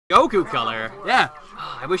Goku color. Yeah.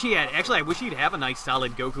 I wish he had. Actually, I wish he'd have a nice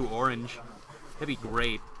solid Goku orange. That'd be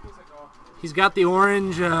great. He's got the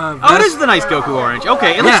orange. Oh, it is the nice Goku orange.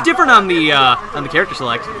 Okay, it looks different on the character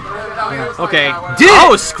select. Okay.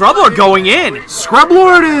 Oh, Scrublord going in.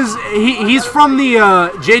 Scrublord is he's from the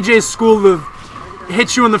JJ school of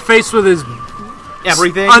hit you in the face with his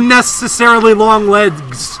everything unnecessarily long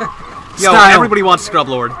legs. Yo, everybody wants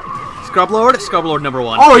Scrublord. Scrublord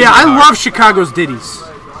 #1. Oh yeah, I love Chicago's ditties.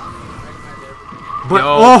 But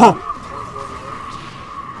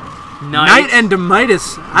NiTe and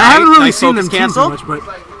Demitus. I haven't really seen them team too much, but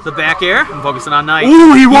the back air. I'm focusing on NiTe.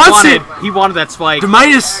 Ooh, he wants it. He wanted that spike.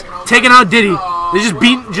 Demitus taking out Diddy. They just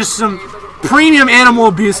beat some premium animal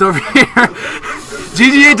abuse over here.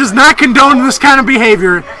 GGA does not condone this kind of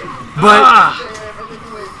behavior, but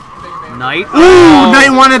NiTe. Ooh,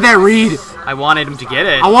 NiTe wanted that read. I wanted him to get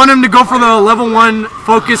it. I want him to go for the level 1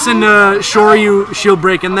 focus and Shoryu shield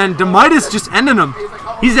break, and then Demitus just ending him.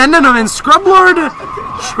 He's ending him, and Scrublord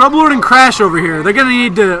and Crash over here. They're gonna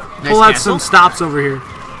need to pull out some stops over here.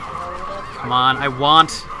 Come on,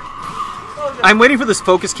 I'm waiting for this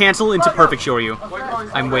focus cancel into perfect Shoryu.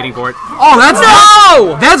 I'm waiting for it. Oh, that's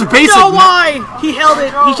that's basic. No, why? He held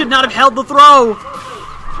it. He should not have held the throw.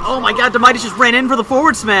 Oh my God, Demitus just ran in for the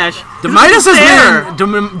forward smash. Demitus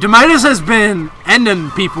has been ending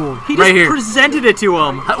people he right here. He just presented it to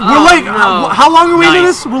him. We're how long are we into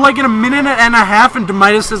this? We're like in a minute and a half, and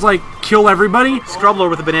Demitus is like kill everybody. Scrublord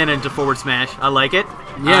with a banana into forward smash. I like it.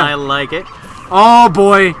 Yeah, I like it. Oh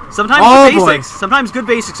boy. Sometimes good basics. Sometimes good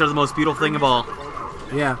basics are the most beautiful thing of all.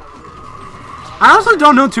 Yeah. I also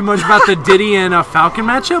don't know too much about the Diddy and Falcon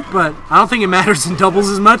matchup, but I don't think it matters in doubles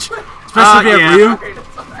as much, especially if you have Ryu.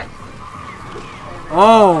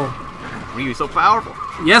 Oh. Ryu's so powerful.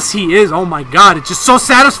 Yes, he is. Oh my God, it's just so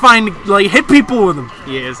satisfying to like hit people with him.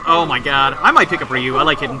 He is. Oh my God, I might pick up Ryu. I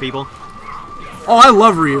like hitting people. Oh, I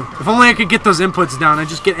love Ryu. If only I could get those inputs down. I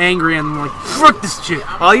just get angry and like, fuck this shit.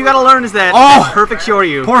 All you gotta learn is that perfect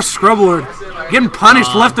Shoryu. Poor Scrublord. Getting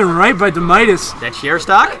punished left and right by Demitus. That share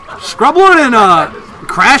stock? Scrublord and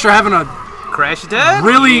Crash are having a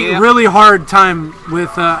really hard time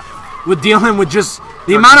with dealing with just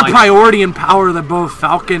the amount of priority and power that both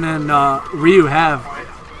Falcon and Ryu have.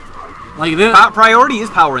 Like this. Priority is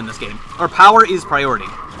power in this game. Or power is priority.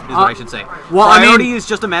 Is what I should say. Well, priority is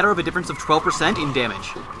just a matter of a difference of 12% in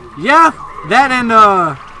damage. Yeah, that and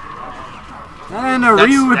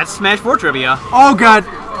Ryu. That's Smash 4 trivia. Oh God.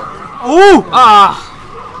 Oh.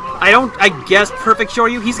 I guess perfect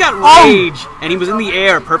Shoryu. He's got rage, and he was in the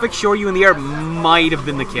air. Perfect Shoryu in the air might have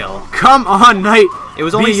been the kill. Come on, NiTe. It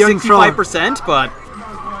was only 65%, but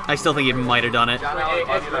I still think he might have done it.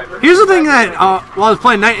 Here's the thing that while I was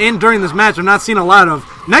playing NiTe and during this match, I'm not seeing a lot of.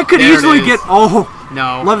 NiTe could easily get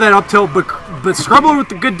no. Love that up tilt, but Scrublord with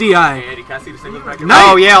the good DI.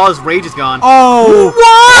 Oh yeah, all his rage is gone. Oh. What?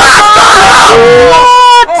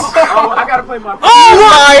 Oh, I gotta play my. Oh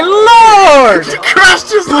my lord! Crash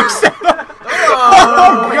just looks at him.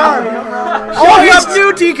 Oh God! Oh, he got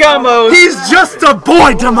new T combos. He's just a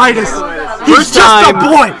boy, Demitus. He's just a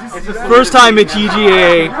boy. First time at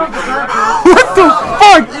GGA. What the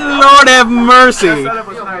fuck? Lord have mercy.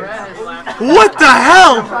 What the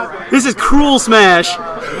hell? This is cruel smash.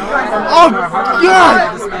 Oh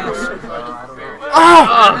God!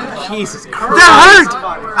 Oh, Jesus Christ! That hurt.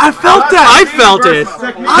 I felt that. I felt it.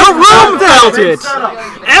 The room felt it.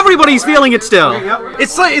 Everybody's feeling it still.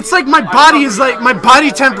 It's like my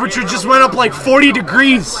body temperature just went up like 40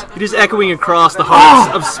 degrees. It is echoing across the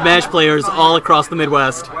hearts of Smash players all across the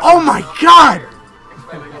Midwest. Oh my God!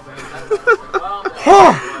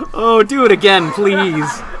 Oh, do it again, please.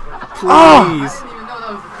 Please.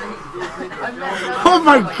 Oh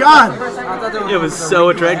my God! It was so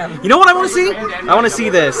attractive. You know what I want to see? I want to see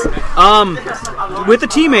this. With a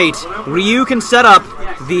teammate, Ryu can set up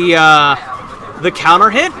the counter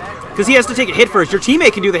hit because he has to take a hit first. Your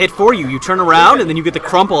teammate can do the hit for you. You turn around and then you get the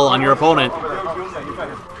crumple on your opponent.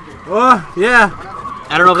 Yeah.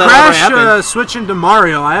 I don't know if that ever happened. Crash switching to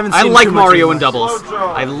Mario. I haven't seen. I like Mario in doubles.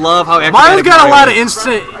 I love how Mario's got a lot of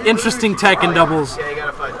interesting tech in doubles.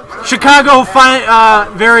 Chicago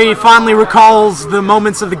very fondly recalls the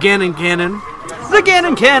moments of the Ganon Cannon. The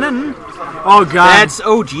Ganon Cannon. Oh God, that's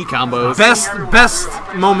OG combos. Best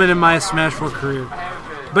moment in my Smash 4 career.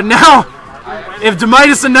 But now, if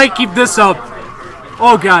Demitus and NiTe keep this up,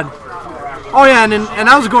 oh God. Oh yeah, and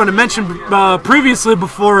I was going to mention previously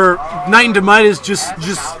before NiTe and Demitus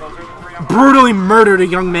just brutally murdered a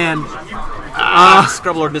young man.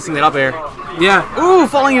 Scrublord missing that up air. Yeah. Ooh,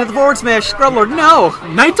 falling into the forward smash. Scrublord, no.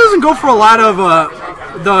 NiTe doesn't go for a lot of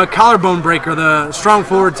the collarbone breaker, the strong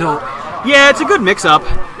forward tilt. Yeah, it's a good mix-up.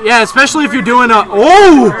 Yeah, especially if you're doing a...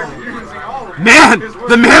 Oh! Man!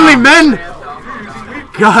 The manly men!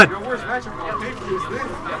 God.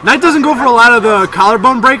 NiTe doesn't go for a lot of the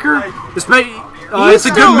collarbone breaker. It's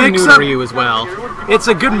a good mix-up. Ryu as well. It's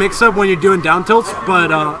a good mix-up when you're doing down tilts,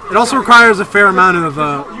 but it also requires a fair amount of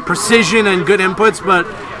precision and good inputs, but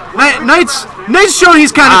NiTe's showing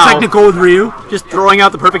he's kind of technical with Ryu. Just throwing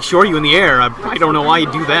out the perfect Shoryu in the air. I don't know why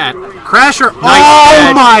you do that. Crasher. Nice oh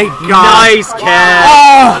catch. My God. Nice catch.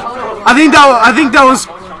 Oh, I think that was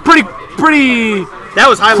pretty. That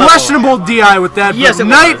was high questionable level. DI with that. Yes, it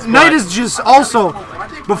NiTe was, NiTe is just also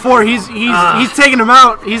before he's taking him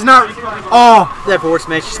out. He's not. Oh, that forward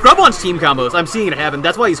smash. Scrublord's team combos. I'm seeing it happen.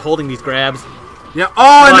 That's why he's holding these grabs. Yeah.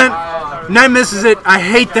 Oh, and then NiTe misses it. I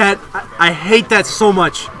hate that. I hate that so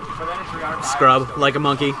much. Scrub like a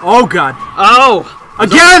monkey. Oh God. Oh.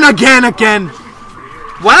 Again.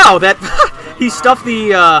 Wow, that he stuffed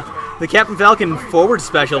the Captain Falcon forward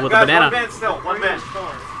special with the banana. One man still. One man.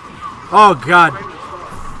 Oh God.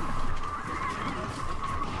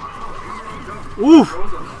 Oof.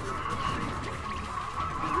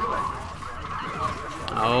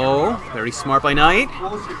 Oh, very smart by NiTe.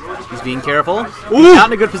 He's being careful. He's Ooh. not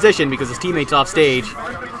in a good position because his teammate's off stage.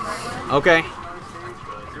 Okay.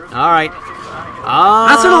 All right.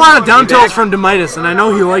 That's been a lot of down tilts from Demitus, and I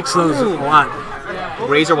know he likes those a lot.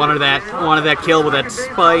 Razor wanted that kill with that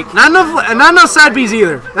spike. Not enough side Bs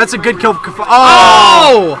either. That's a good kill.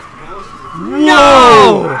 Oh!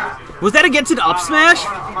 No! Was that against an up smash?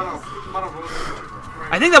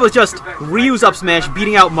 I think that was just Ryu's up smash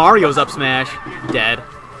beating out Mario's up smash. Dead.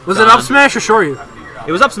 Was it up smash or Shoryu?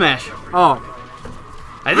 It was up smash. Oh.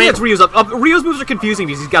 I think it's Ryu's up. Ryu's moves are confusing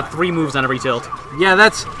because he's got 3 moves on every tilt. Yeah,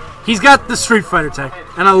 he's got the Street Fighter tech,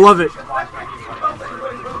 and I love it.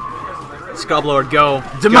 Scrublord, go.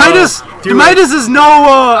 Demitus is no.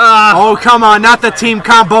 Oh, come on, not the team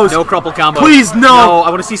combos. No crumple combo. Please, no. No, I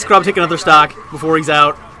want to see Scrub take another stock before he's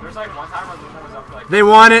out. They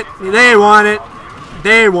want it. They want it.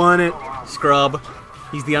 They want it. Scrub,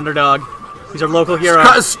 he's the underdog. He's our local hero.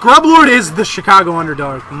 Scrublord is the Chicago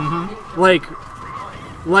underdog. Mm-hmm.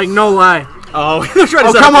 Like no lie. Oh, they're trying to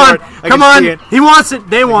oh, set come up on, for it. come on. He wants it.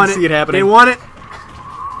 They want it. See it happening. They want it.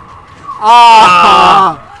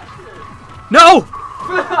 Oh. No!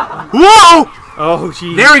 Whoa! Oh,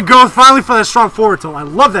 jeez. There we go. Finally for that strong forward tilt. I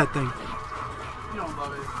love that thing.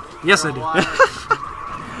 Yes, I do.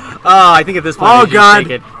 I think at this point, oh they God. just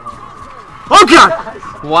take it. Oh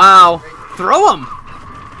God! Wow. Throw him.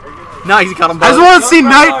 Nice, he caught him both. I just want to see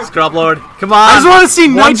NiTe. Scrublord, come on. I just want to see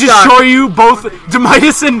One NiTe just show you both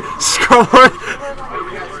Demitus and Scrublord.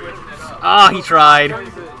 Ah, he tried.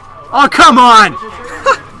 Oh, come on.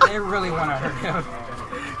 They really want to hurt him.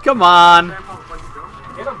 Come on.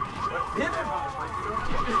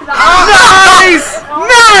 Nice!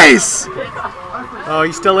 Nice! Oh,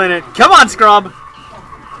 he's still in it. Come on, Scrub.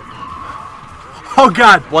 Oh,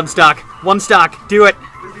 God. One stock. One stock. Do it.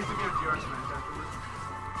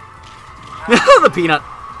 The peanut.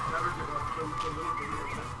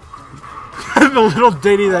 The little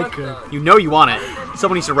ditty that could. You know you want it.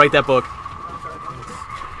 Someone needs to write that book.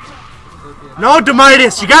 No,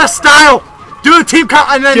 Demitus, you got to style. Do the team count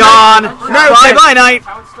and then. John. Bye, NiTe.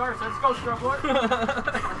 How it starts. Let's go, Scrublord.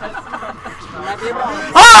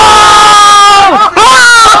 Oh!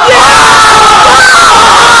 Oh! Yeah!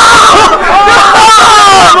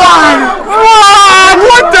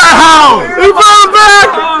 What the hell? He brought it back.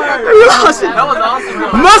 He lost it. That was awesome.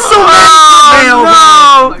 Muscle Man.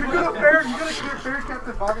 No.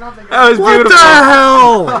 That was What beautiful. the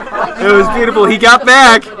hell? It was beautiful. He got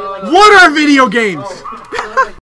back. What are video games?